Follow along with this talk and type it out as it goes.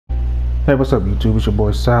Hey, what's up, YouTube? It's your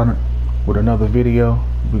boy Silent with another video.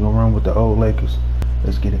 We're gonna run with the old Lakers.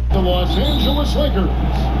 Let's get it. The Los Angeles Lakers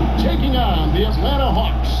taking on the Atlanta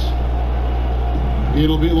Hawks.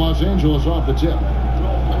 It'll be Los Angeles off the tip.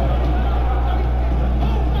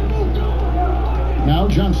 Now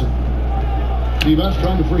Johnson. Steve S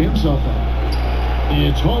trying to free himself up.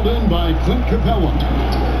 It's hauled in by Clint Capella.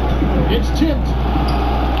 It's tipped.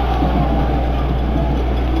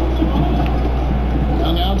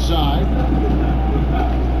 On the outside.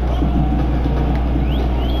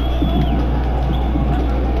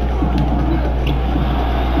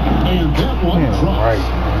 And that one drops. Right.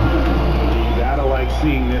 You gotta like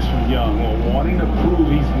seeing this from Young, wanting to prove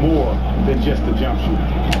he's more than just a jump shooter.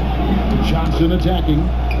 Johnson attacking.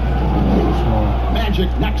 Magic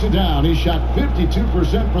knocks it down. He shot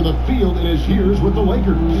 52% from the field in his years with the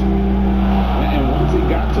Lakers. And once he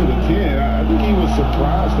got to the 10, I think he was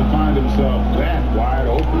surprised to find himself that wide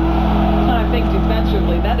open. I think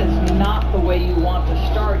defensively, that is not the way you want to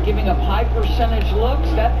start. Giving up high percentage looks,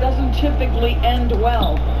 that doesn't typically end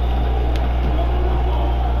well.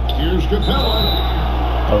 Here's Capella.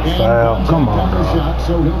 Oh, foul. Come on, dog. Shot,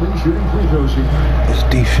 so he'll be shooting free throws here. It's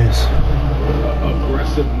defense.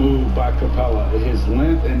 Aggressive move by Capella. His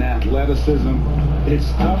length and athleticism,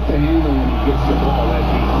 it's tough to handle when he gets the ball that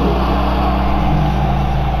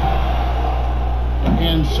deep.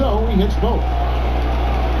 And so he hits both.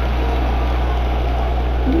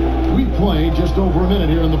 We played just over a minute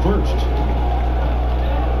here in the first.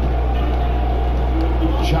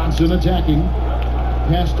 Johnson attacking.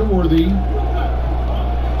 Pass to Worthy.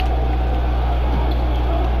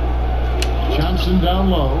 Johnson down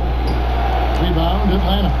low. Rebound,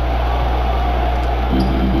 Atlanta.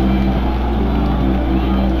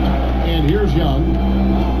 And here's Young.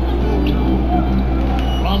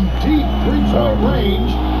 From deep three-point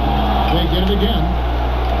range. They get it again.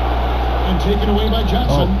 And taken away by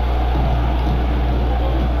Johnson.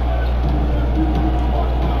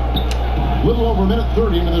 Little over a minute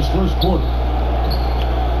 30 into this first quarter.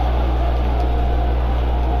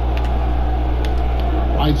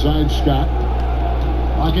 Right side, Scott.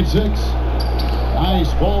 Pocket 6.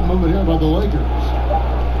 Nice ball movement here by the Lakers.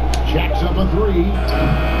 Jacks up a three.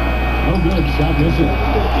 No good. Shot missing.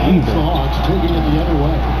 Leaves the Hawks taking it the other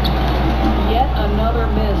way. Yet another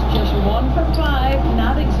miss. Just 1 for 5.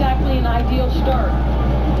 Not exactly an ideal start.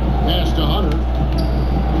 Pass to Hunter.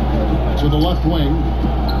 To the left wing.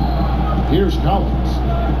 Here's Collins.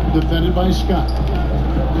 Defended by Scott.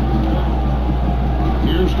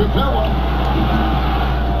 Here's Capella.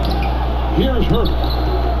 Here's Hurt.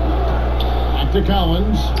 Back to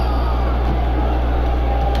Collins.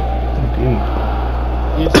 Okay.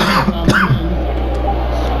 It's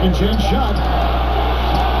second chance shot.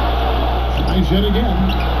 Tries it again.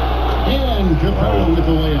 And Capella with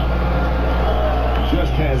the layup.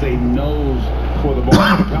 Just has a nose for the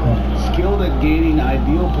ball. Skilled at gaining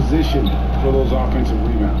ideal position for those offensive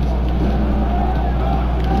rebounds.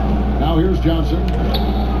 Now here's Johnson.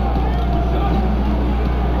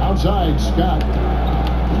 Outside, Scott.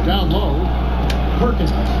 Down low.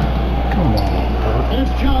 Perkins. Come on, bro. And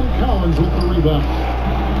it's John Collins with the rebound.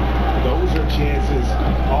 Those are chances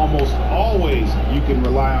almost always you can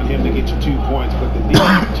rely on him to get you 2 points, but the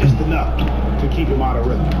defense just enough to keep him out of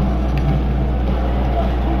rhythm.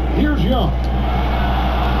 Here's Young.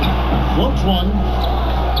 Floats one.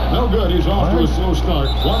 No good. He's off to a slow start.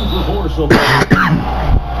 1 for 4 so far.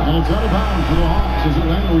 And it's out of bounds for the Hawks as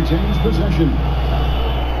Atlanta retains possession.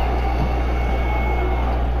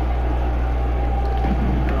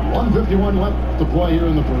 .151 left to play here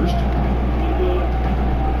in the first.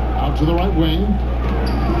 Out to the right wing.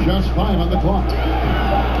 Just 5 on the clock.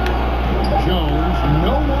 Jones,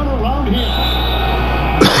 no one around him.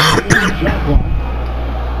 Shot clock.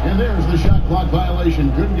 And there's the shot clock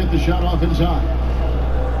violation. Couldn't get the shot off in time.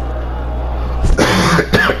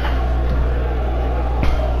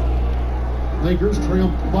 Lakers trail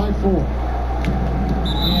by 4.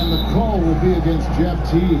 And the call will be against Jeff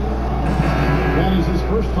T. That is his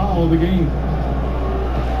first foul of the game.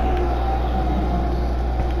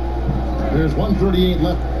 There's 1:38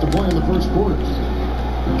 left to play in the first quarter.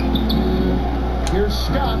 Here's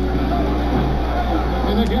Scott.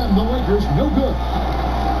 And again, the Lakers, no good.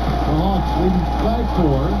 The Hawks leading by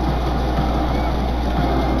 4.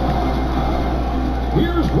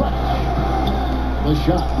 Here's Reich. The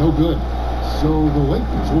shot, no good. So the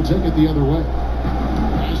Lakers will take it the other way.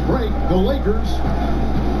 Last break, the Lakers.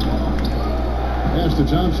 Pass to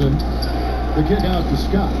Thompson. The kick out to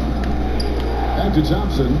Scott. Back to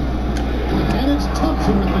Thompson. And it's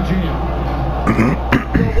Thompson with the jam.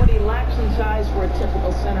 What he lacks in size for a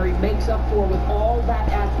typical center, he makes up for with all that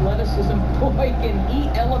athleticism. faces, and boy, can he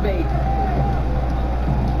elevate.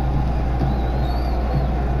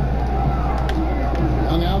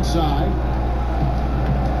 Young outside.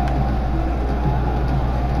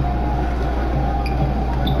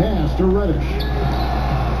 Pass to Reddish.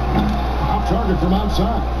 Off target from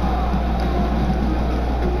outside.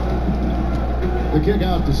 The kick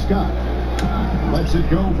out to Scott. Lets it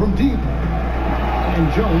go from deep.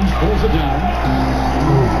 And Jones pulls it down.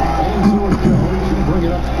 And so is Jones to bring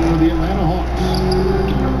it up for the Atlanta Hawks.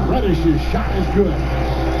 Reddish's shot is good.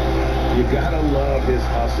 You gotta love his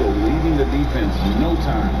hustle, leaving the defense no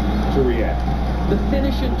time to react. The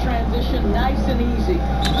finish in transition, nice and easy.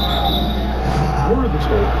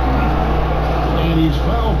 And he's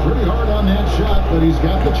fouled pretty hard on that shot, but he's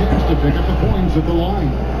got the chance to pick up the points at the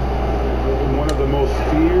line. One of the most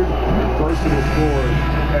feared personal scorers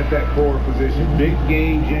at that forward position. Big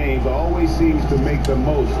game James always seems to make the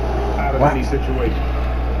most out of any situation.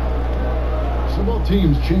 So both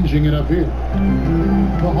teams changing it up here.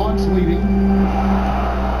 The Hawks leading.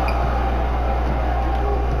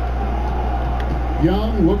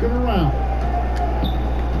 Young looking around.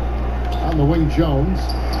 On the wing, Jones.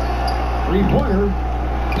 Three-pointer.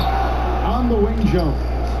 On the wing, Jones.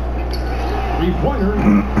 Three-pointer.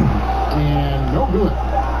 And no good.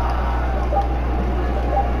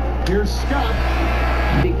 Here's Scott.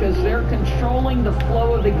 Because they're controlling the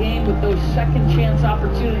flow of the game with those second chance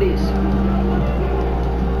opportunities.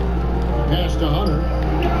 Pass to Hunter.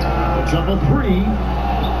 It's up a three.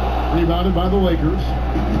 Rebounded by the Lakers.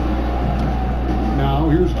 Now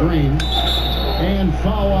here's Green. And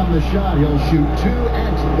foul on the shot. He'll shoot two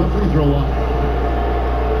at the free throw line.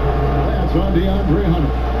 That's on DeAndre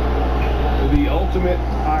Hunter. The ultimate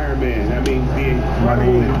Ironman. That means the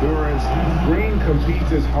incredible endurance. Green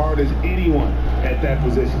competes as hard as anyone at that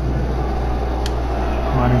position.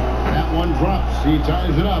 That one drops. He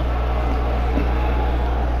ties it up.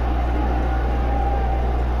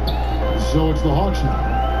 So it's the Hawks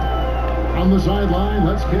now. On the sideline,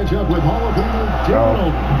 let's catch up with Hall of Famer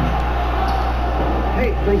David.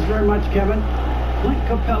 Hey, thanks very much, Kevin. Clint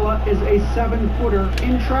Capella is a 7-footer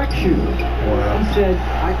in track shoes. He said,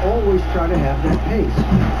 I always try to have that pace.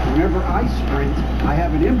 Whenever I sprint, I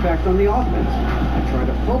have an impact on the offense. I try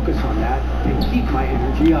to focus on that and keep my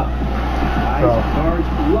energy up. Guys, guards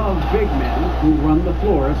love big men who run the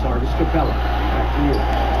floor as hard as Capella. Back to you.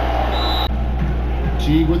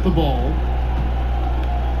 Teague with the ball.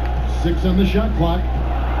 6 on the shot clock.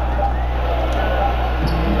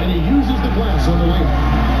 And he uses the glass on the layup.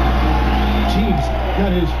 Teague's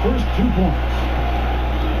got his first 2 points.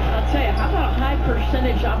 I'll tell you, how about a high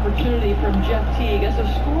percentage opportunity from Jeff Teague? As a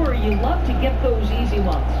scorer, you love to get those easy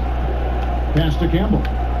ones. Pass to Campbell.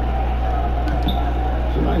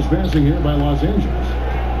 Some nice passing here by Los Angeles.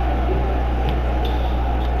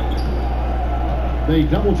 They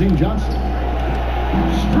double team Johnson.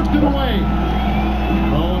 Stripped it away.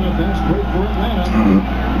 Oh, and a fast break for Atlanta.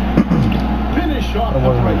 Finish off the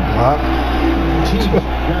break. Teague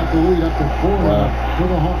got the lead up to 4 for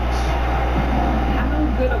the Hawks. How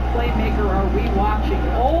good a playmaker are we watching?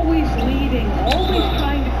 Always leading, always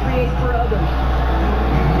trying to create for others.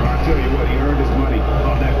 I'll tell you what, he earned his money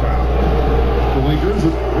on that foul. The Lakers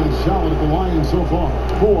have been solid at the line so far.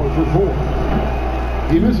 4 for 4.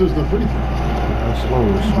 He misses the free throw.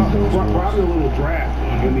 Probably a little draft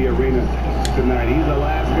in the arena tonight. He's the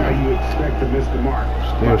last guy you expect to miss the mark.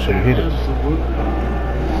 Still should hit it.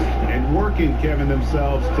 And working, Kevin,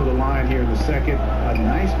 themselves to the line here in the second. A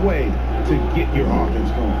nice way to get your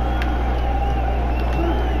offense going.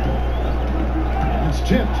 It's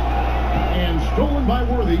tipped and stolen by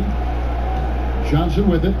Worthy. Johnson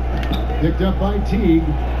with it. Picked up by Teague.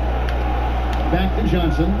 Back to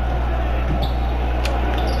Johnson.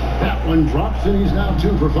 That one drops and he's now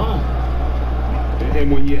 2 for 5.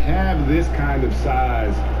 And when you have this kind of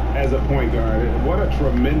size as a point guard, what a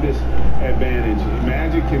tremendous advantage.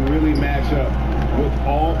 Magic can really match up with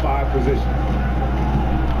all 5 positions.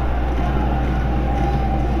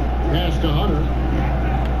 Pass to Hunter.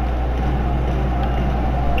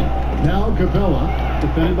 Now Capella,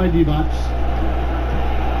 defended by Divac.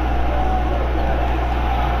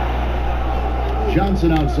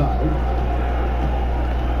 Johnson outside.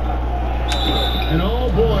 And oh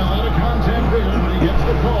boy, a lot of contact there, but he gets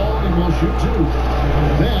the call and will shoot 2.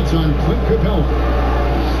 That's on Clint Capella.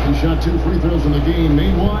 He shot 2 free throws in the game,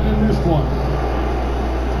 made 1 and missed 1.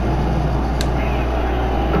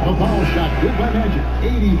 A foul shot, good by Magic.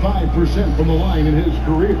 85% from the line in his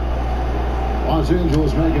career. Los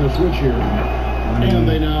Angeles making a switch here. And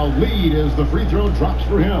they now lead as the free throw drops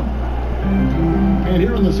for him. And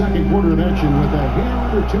here in the second quarter of action with a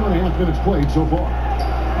hand under 2.5 minutes played so far.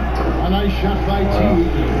 shot by T.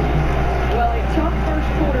 Well, a tough first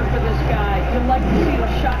quarter for this guy. You'd like to see the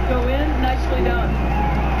shot go in. Nicely done.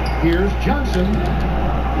 Here's Johnson.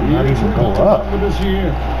 Not even go up. For this year.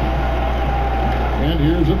 And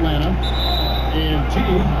here's Atlanta. And T.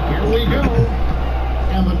 Here we go.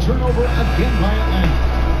 And the turnover again by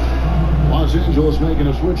Atlanta. Los Angeles making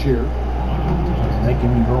a switch here.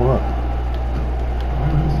 Making me go up.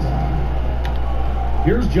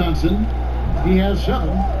 Here's Johnson. He has 7.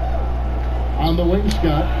 On the wing,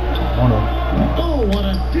 Scott. Oh, what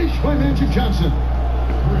a dish by Magic Johnson.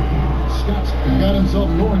 Scott's got himself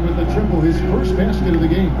going with the triple, his first basket of the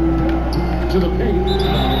game. To the paint.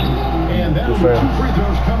 And that'll be 2 free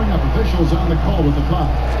throws coming up. Officials on the call with the foul.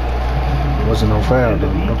 Wasn't no foul, though.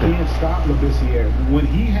 He Okay. can't stop Labissiere. When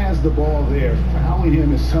he has the ball there, fouling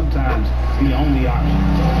him is sometimes the only option.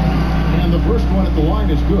 And the first one at the line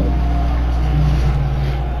is good.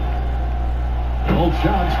 Both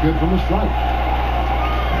shots good from the strike.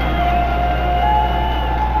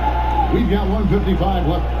 We've got 1:55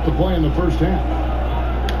 left to play in the first half.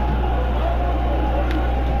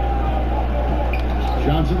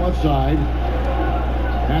 Johnson left side.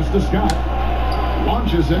 Pass to Scott.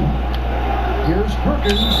 Launches it. Here's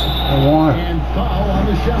Perkins. And foul on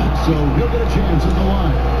the shot. So he'll get a chance at the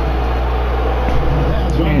line.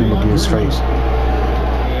 That's And look at his face.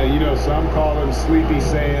 You know, some call him Sleepy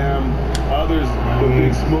Sam, others the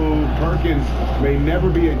Big Smooth. Perkins may never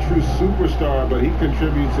be a true superstar, but he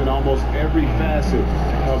contributes in almost every facet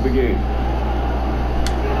of the game.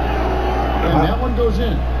 And that one goes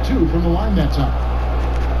in. 2 from the line that time.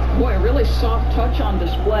 Boy, a really soft touch on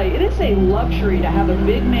display. It is a luxury to have a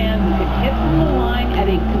big man who can hit from the line at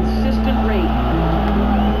a consistent rate.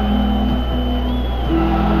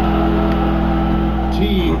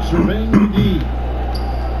 T surveying the D.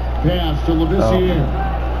 Pass to Labissiere.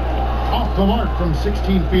 Off the mark from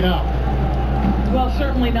 16 feet out. Well,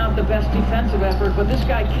 certainly not the best defensive effort, but this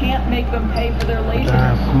guy can't make them pay for their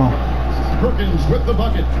laziness. Come on. Perkins with the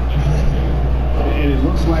bucket. And it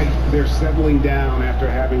looks like they're settling down after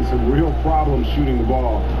having some real problems shooting the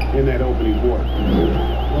ball in that opening quarter.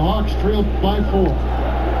 The Hawks trail by 4.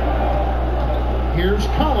 Here's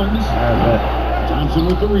Collins. Johnson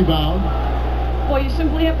with the rebound. Well, you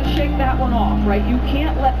simply have to shake that one off, right? You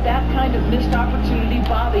can't let that kind of missed opportunity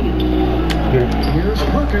bother you. Here's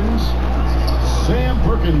Perkins. Sam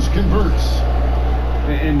Perkins converts.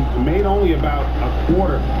 And made only about a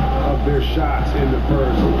quarter of their shots in the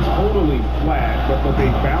first. Totally flat, but they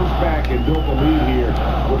bounced back and built a lead here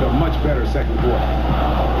with a much better second quarter.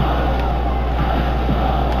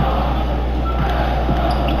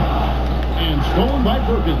 And stolen by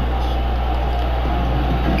Perkins.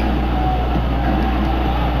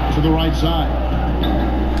 To the right side.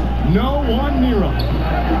 No one near him.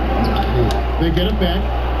 They get it back.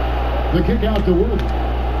 The kick out to Wood.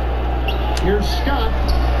 Here's Scott.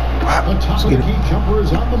 The top of the key jumper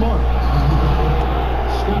is on the mark.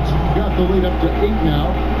 Scott's got the lead up to 8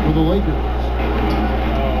 now for the Lakers.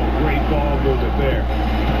 Oh, great ball movement there.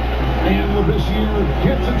 And Labissiere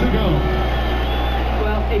gets it to go.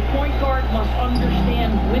 Well, a point guard must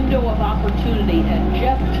understand window of opportunity, and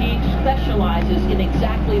Jeff Teague specializes in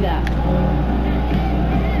exactly that.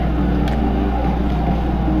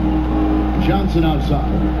 Johnson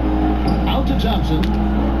outside. Out to Thompson.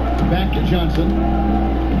 Back to Johnson.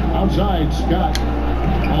 Outside, Scott.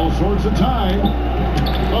 All sorts of time.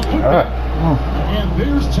 A putback. And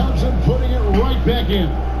there's Thompson putting it right back in.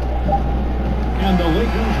 And the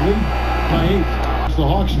Lakers lead by 8. It's the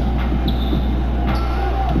Hawks now.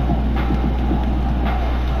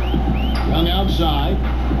 Young outside.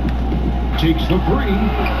 Takes the 3.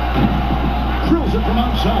 Drills it from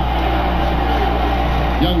outside.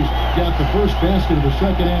 Young's got the first basket of the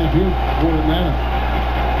second half here for Atlanta.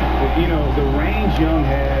 You know, the range Young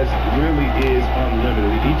has really is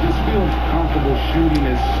unlimited. He just feels comfortable shooting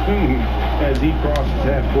as soon as he crosses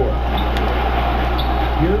half court.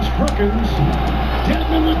 Here's Perkins.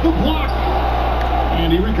 Dedman with the block.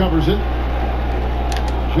 And he recovers it.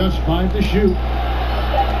 Just 5 to shoot.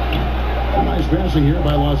 Nice passing here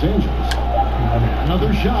by Los Angeles.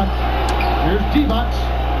 Another shot. Here's D-Bots.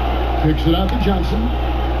 Picks it out to Johnson.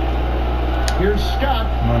 Here's Scott.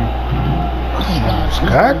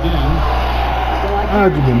 Scott?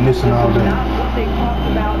 I've been missing all day. Not what they talked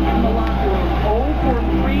about in the locker room. 0 for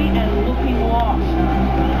 3 and looking lost.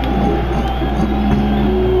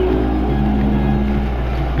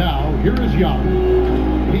 Now, here is Young.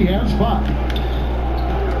 He has 5.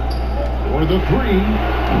 For the 3.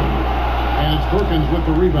 And it's Perkins with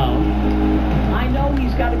the rebound. I know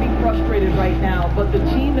he's got to be frustrated right now, but the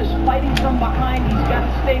team is fighting from behind. He's got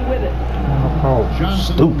to stay with it. Oh,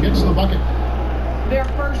 Johnson stupid. gets the bucket. Their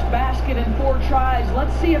first basket in 4 tries.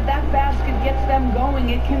 Let's see if that basket gets them going.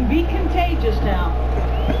 It can be contagious now.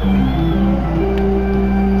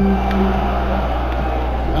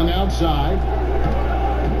 Hung outside.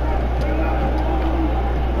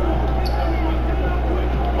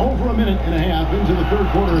 Over a minute and a half into the third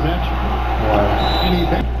quarter of action. Wow. And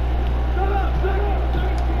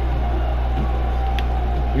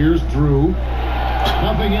here's Drew.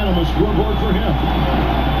 Nothing in on the scoreboard for him.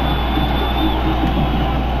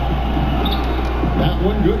 That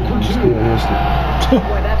one good for 2.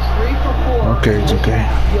 Boy, that's 3 for 4. Okay, it's okay.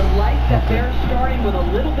 You like that they're starting with a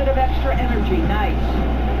little bit of extra energy. Nice.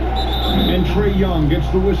 And Trey Young gets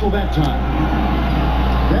the whistle that time.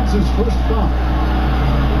 That's his first foul.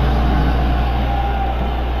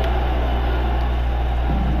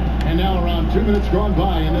 And now around 2 minutes gone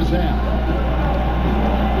by in this half.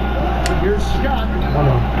 Here's Scott.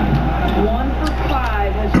 1 for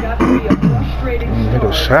 5 has got to be a frustrating Hit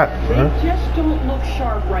start. a shot, They huh? just don't look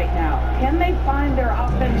sharp right now. Can they find their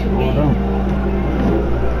offensive game?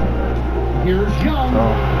 Here's Young.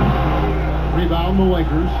 Rebound the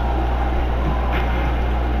Lakers.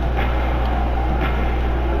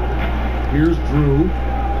 Here's Drew.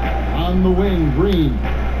 On the wing, Green.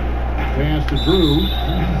 Pass to Drew.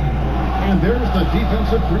 And there's the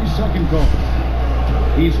defensive 3-second call.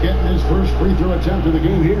 He's getting his first free throw attempt of the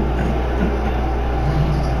game here.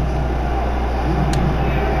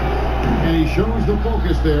 And he shows the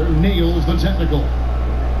focus there, nails the technical.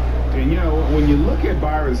 And, you know, when you look at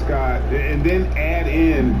Byron Scott and then add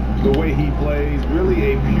in the way he plays,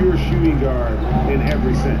 really a pure shooting guard in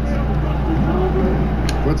every sense.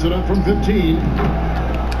 Puts it up from 15.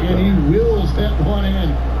 And he wheels that one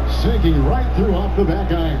in, sinking right through off the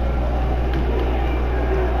back iron.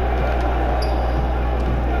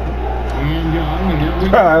 And Young, here we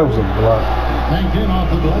go. That was a block. Banked in off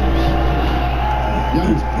the glass.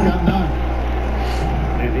 Young's got 9.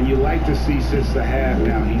 And you like to see since the half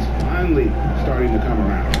now, he's finally starting to come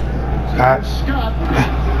around. Scott,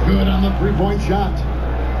 good on the 3-point shot.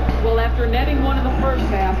 Well, after netting 1 in the first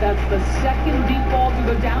half, that's the second deep ball to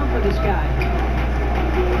go down for this guy.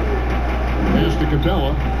 Pass to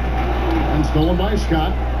Capella. And stolen by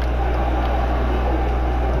Scott.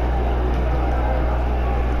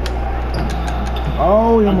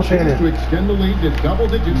 Oh, he almost had chance to it. extend the lead to double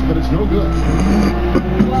digits, but it's no good.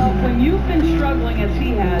 Well, when you've been struggling as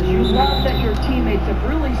he has, you love that your teammates have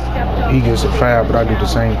really stepped up. He gets a foul, but I do the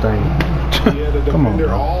same thing. Yeah, the Come on, defender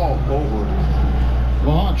bro. all over it.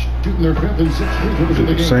 The Hawks shooting their 5th and 6th free throws of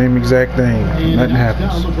the game. Same exact thing. And Nothing knocks down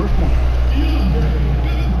happens. the first one.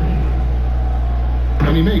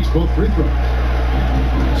 And he makes both free throws.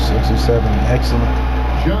 6 and 7, excellent.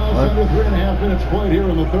 Just What? under 3.5 minutes played here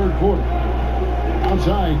in the third quarter.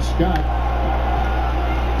 Outside, Scott.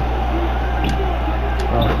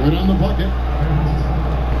 Good on the bucket.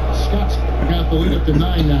 Scott's got the lead up to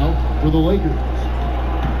 9 now for the Lakers.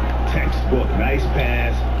 Textbook, nice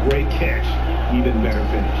pass, great catch, even better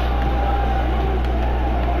finish.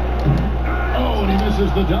 Oh, and he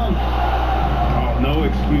misses the dunk. Oh, no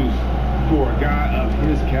excuse for a guy of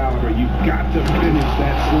his caliber. You've got to finish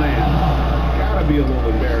that slam. Gotta be a little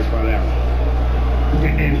embarrassed by that one.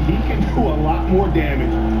 And he can do a lot more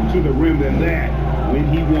damage to the rim than that when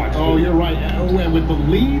he wants to. Oh, you're right. And with the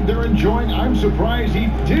lead they're enjoying, I'm surprised he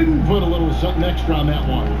didn't put a little something extra on that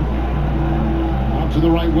one. Out to the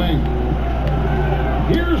right wing.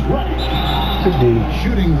 Here's Wright. Good D.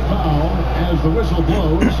 Shooting foul as the whistle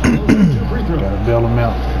blows. Those are 2 free throws. Gotta bail him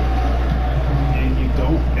out. And you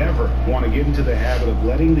don't ever want to get into the habit of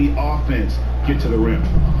letting the offense get to the rim.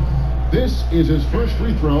 This is his first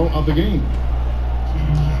free throw of the game.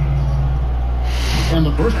 And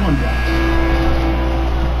the first one drops.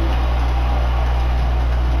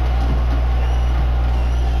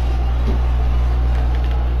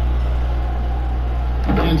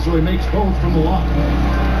 And so he makes both from the line.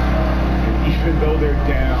 And even though they're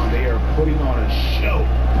down, they are putting on a show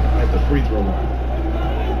at the free throw line.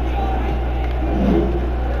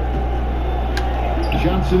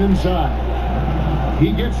 Johnson inside.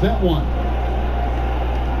 He gets that one.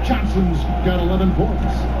 Johnson's got 11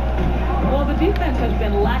 points. Well, the defense has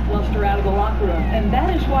been lackluster out of the locker room, and that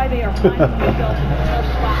is why they are finding themselves in a tough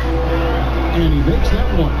spot. And he makes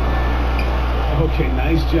that one. Okay,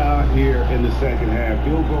 nice job here in the second half.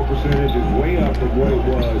 Field goal percentage is way up from what it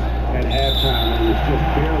was at halftime, and it's just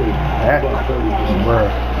barely above 30%. Bruh.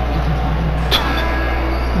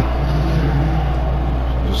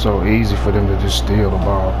 It's so easy for them to just steal the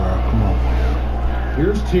ball, bro. Come on.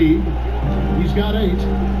 Here's Teague. He's got 8.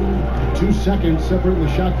 2 seconds separating the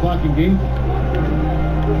shot clock and game.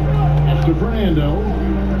 That's to Fernando.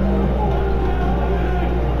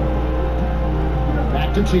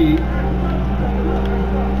 Back to Teague.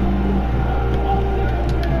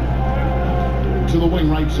 To the wing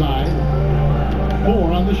right side.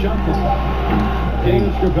 4 on the shot clock.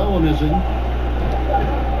 James Capella missing.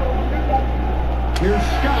 Here's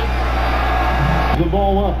Scott. The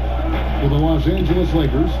ball up to the Los Angeles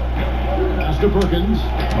Lakers. Pass to Perkins.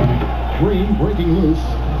 Green breaking loose.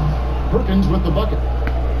 Perkins with the bucket.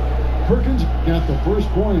 Perkins got the first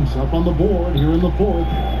points up on the board here in the 4th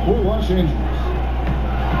for Los Angeles.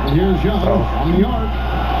 And here's Young on the arc.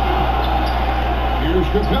 Here's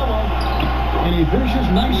Capella. And he finishes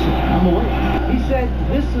nicely on the way. He said,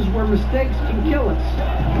 this is where mistakes can kill us.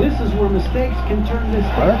 This is where mistakes can turn this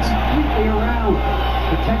thing completely around.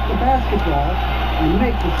 Protect the basketball and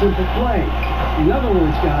make the simple play. In other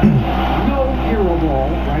words, guys, no hero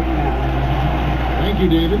ball right now. Thank you,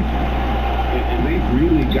 David. And they've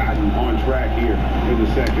really gotten on track here in the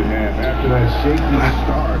second half. After that shaky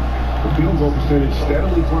start, the field goal percentage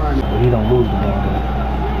steadily climbing. But he don't lose the ball, though.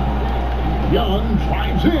 Young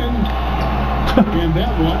drives in. And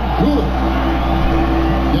that one, good.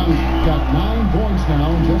 Young's got 9 points now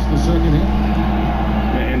in just the second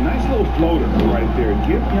half. And nice little floater right there.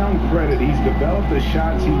 Give Young credit. He's developed the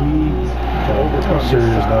shots he needs to overcome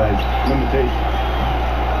his size limitations.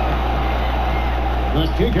 The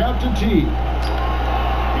kick out to Teague.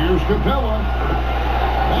 Here's Capella.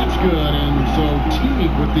 That's good. And so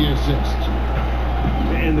Teague with the assist.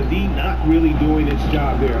 And the D not really doing its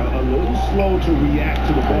job there. A little slow to react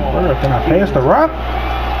to the ball. Can I pass the rock?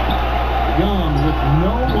 Young with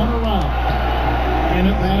no one around. And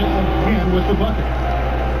Atlanta again with the bucket.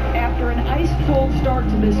 After an ice-cold start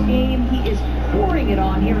to this game, he is pouring it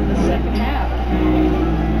on here in the second half.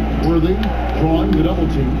 Worthy drawing the double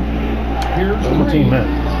team. Here's Double team, man.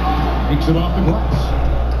 Takes it off the glass.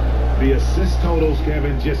 The assist totals,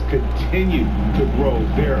 Kevin, just continue to grow.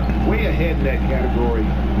 They're way ahead in that category.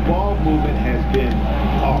 Ball movement has been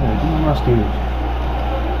awful.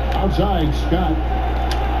 Outside, Scott.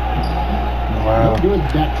 Wow. No good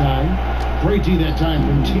that time. Brady that time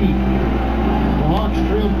from T. The Hawks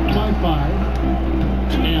trailed by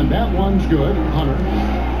 5. And that one's good. Hunter.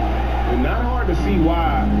 And not hard to see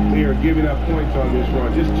why they are giving up points on this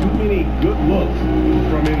run. Just too many good looks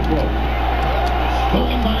from in close.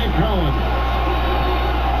 Stolen by Cowan.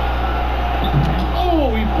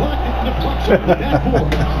 Oh, he blocked it in the pucks over that board.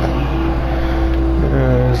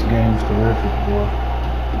 This game's terrific, boy.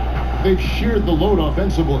 They've sheared the load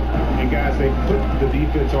offensively. And guys, they put the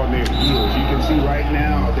defense on their heels. You can see right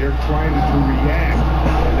now they're trying to react.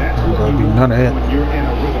 And that's what you do when you're in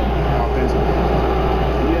a rhythm offensively.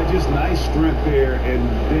 Yeah, just nice strength there and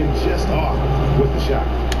then just off with the shot.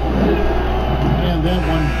 And that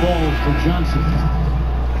one falls for Johnson.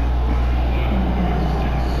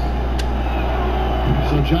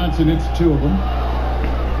 So Johnson hits 2 of them.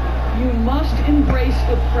 You must embrace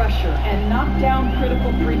the pressure and knock down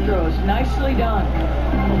critical free throws. Nicely done.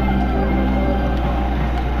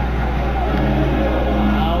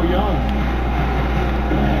 Now Young.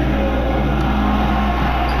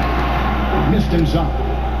 Missed inside.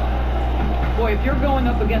 Boy, if you're going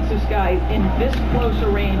up against this guy in this close a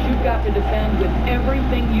range, you've got to defend with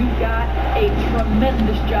everything you've got. A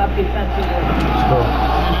tremendous job defensively.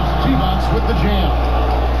 And it's T-Box with the jam.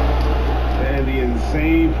 And the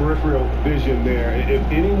insane peripheral vision there. If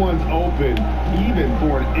anyone's open, even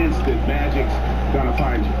for an instant, Magic's gonna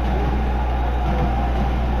find you.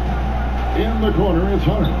 In the corner, it's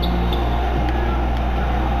Hunter.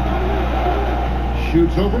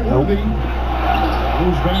 Shoots over Worthy.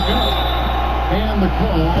 Moves back up. And the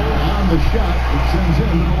call on the shot that sends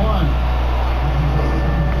in the line.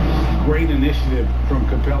 Great initiative from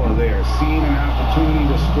Capella there. Seeing an opportunity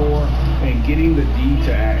to score and getting the D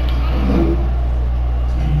to act.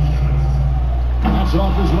 That's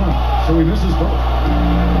off his line, so he misses both.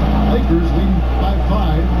 Lakers lead by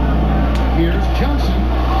 5. Here's Johnson.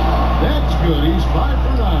 That's good. He's 5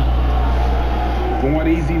 for 9. Want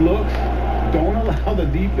easy looks? Don't allow the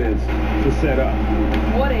defense to set up.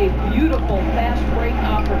 What a beautiful fast break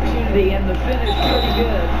opportunity, and the finish pretty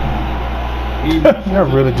good. I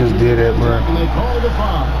really just did that, bro. And they call it a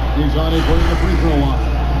foul. He's on his way to the free throw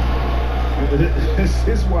line. This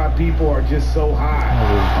is why people are just so high.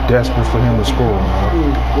 I was desperate for him to score,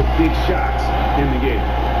 man. With big shots in the game.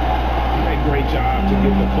 A great job to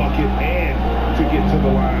get the bucket and to get to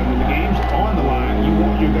the line. When the game's on the line, you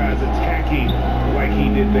want your guys attacking like he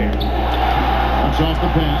did there. That's off the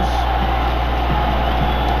pass.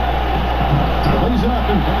 He's up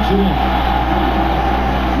and punch it in.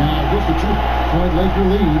 Now, just a 2-point Laker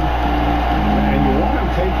lead. And you want him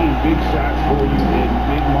taking big shots for you in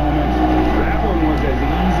big moments. That one was as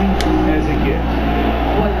easy as it gets.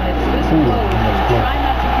 Boy, when it's this close, try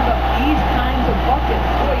not to give up these kinds of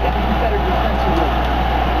buckets. Boy, you got to do better defensively.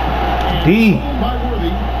 And D. by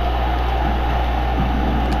Worthy.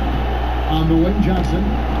 On the wing, Johnson.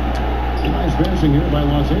 Nice passing here by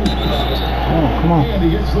Los Angeles. Oh, come on. And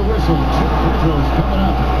he gets the whistle. 2 free throws coming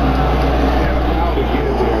up. Had a foul to get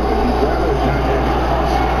it there, but he'd rather not have it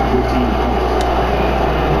cost your team points.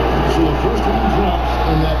 So the first one drops,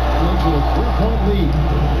 and that makes it a 3-point lead.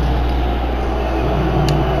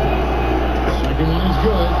 Second one is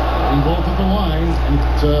good. He both at the line.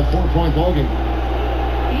 It's a 4-point ballgame.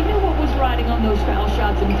 He knew what was riding on those foul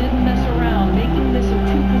shots and didn't mess around, making this a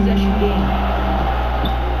 2-possession game.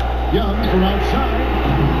 Young from outside.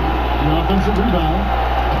 An offensive rebound.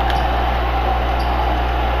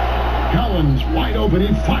 Collins wide open. He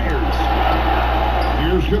fires.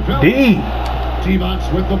 Here's Capella. D. T-Box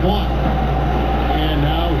with the block. And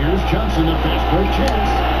now here's Johnson, a fast break chance.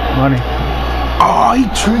 Money. Oh, he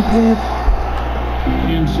tricked it.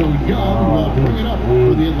 And so Young will bring it up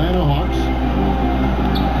for the Atlanta Hawks.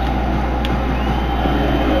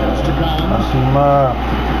 Mr. Collins.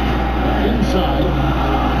 Inside.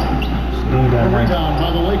 A rebound by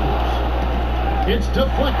the Lakers. It's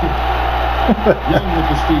deflected. Young with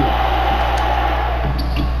the steal.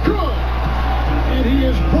 Good. And he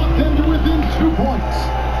has brought them to within 2 points.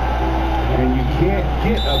 And you can't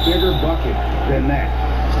get a bigger bucket than that.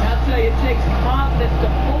 I'll tell you, it takes confidence to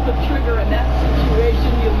pull the trigger in that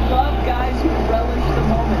situation. You love guys who relish the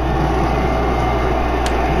moment.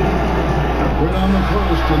 Right on the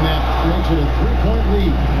first, and that makes it a 3-point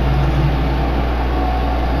lead.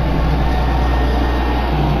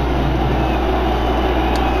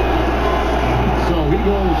 So he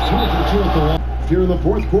goes 2 for 2 at the line here in the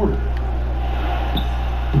fourth quarter.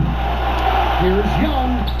 Here's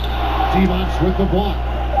Young. T-Box with the block.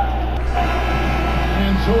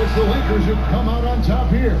 And so it's the Lakers who come out on top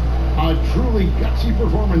here. A truly gutsy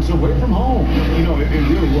performance away from home. You know, it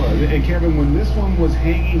really was. And Kevin, when this one was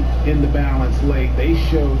hanging in the balance late, they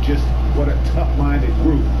showed just what a tough-minded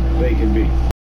group they can be.